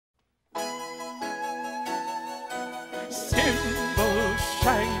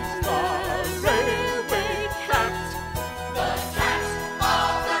Skimbleshanks, the railway cat. The cat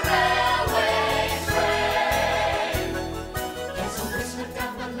on the railway train. There's a whisper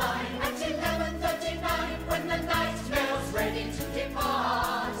down the line at 11:39 when the night mail's ready to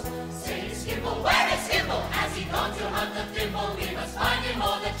depart. Say, Skimble, where is Skimble? Has he gone to hunt the thimble? We must find him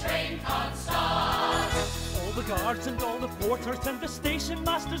or the train can't start. All the guards and all the porters and the station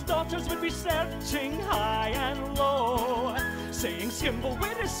master's daughters would be searching high and low, saying, Skimble,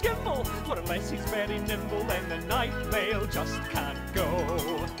 where is Skimble? For unless he's very nimble, then the night mail just can't go.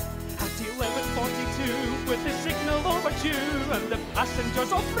 At 11:42, with the signal overdue and the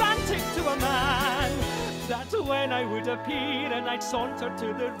passengers all frantic to a man, that's when I would appear and I'd saunter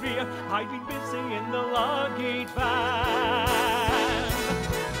to the rear. I'd be busy in the luggage van.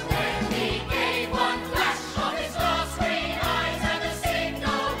 Then he gave one flash of his glass green eyes and the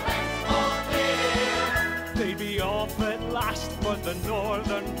signal went all clear. They'd be off at last for the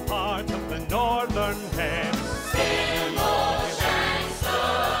northern part of the northern hem. Skimbleshanks, the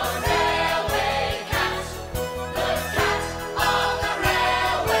railway cat. The cat on the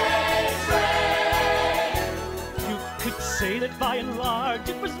railway train. You could say that by and large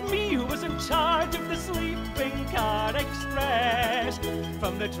it was me who was in charge of the sleeping car express.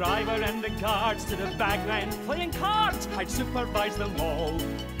 From the driver and the guards to the bagman playing cards, I'd supervise them all,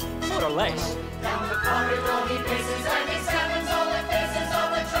 more or less. Down the corridor he paces and he examines all the faces of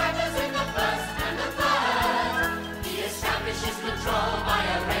the travelers in the first and the third. He establishes control by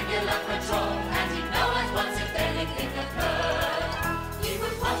a regular patrol, and he'd know at once if anything occurred. He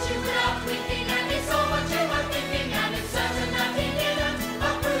would watch you without winking, and he saw what you were thinking, and it's certain that he didn't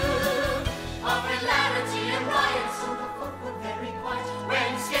approve of hilarity and riot. So the folk were very quiet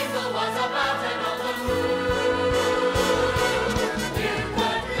when Skimble was about to know the move. You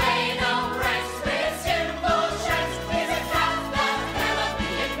could lay no rest with Skimbleshanks. He's a cat that cannot be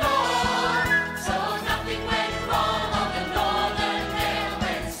ignored. So nothing went wrong on the northern mail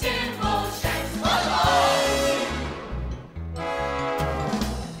when Skimbleshanks was on.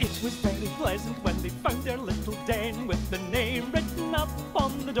 It was very pleasant when they found their little den with the name written up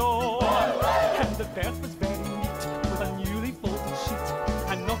on the door. And the berth was very neat with a newly folded sheet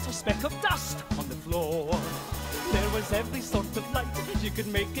and not a speck of dust on the floor. There was every sort of light, you could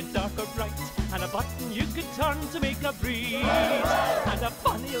make it dark or bright, and a button you could turn to make a breeze, and a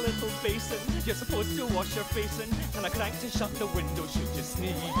funny little basin you're supposed to wash your face in, and a crank to shut the window should you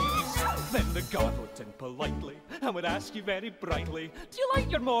sneeze. Then the guard looked in politely and would ask you very brightly, do you like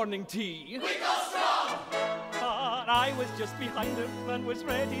your morning tea? We go strong. But I was just behind him and was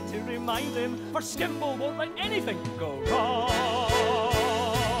ready to remind him, for Skimble won't let anything go wrong.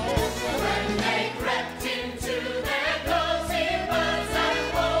 When they crept into their cozy berths and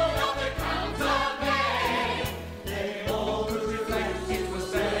pulled off the counterpane, they all would reflect it was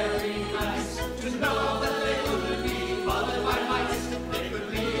very nice to know that they wouldn't be bothered by mice. They could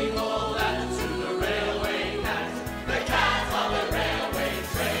leave all that to the railway cat, the cat on the railway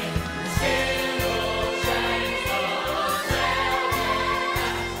train. Skimbleshanks, the railway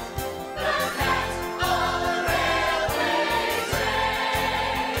cat, the cat on the railway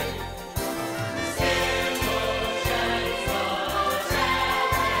train. Skimbleshanks, the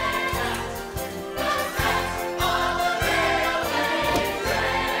railway cat, the cat on the railway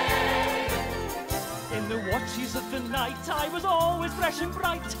train. In the watches of the night, I was always fresh and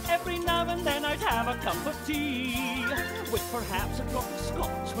bright. Every now and then I'd have a cup of tea, with perhaps a drop of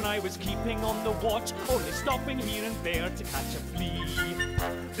scotch when I was keeping on the watch, only stopping here and there to catch a flea.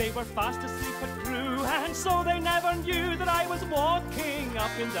 They were fast asleep at Crewe, and so they never knew that I was walking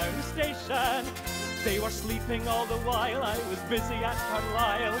up and down the station. They were sleeping all the while I was busy at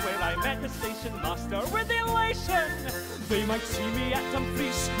Carlisle, where I met the station master with elation. They might see me at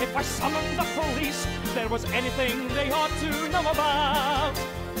Dumfries if I summoned the police. If there was anything they ought to know about.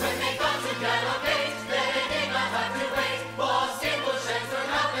 When they got to Gallowgate,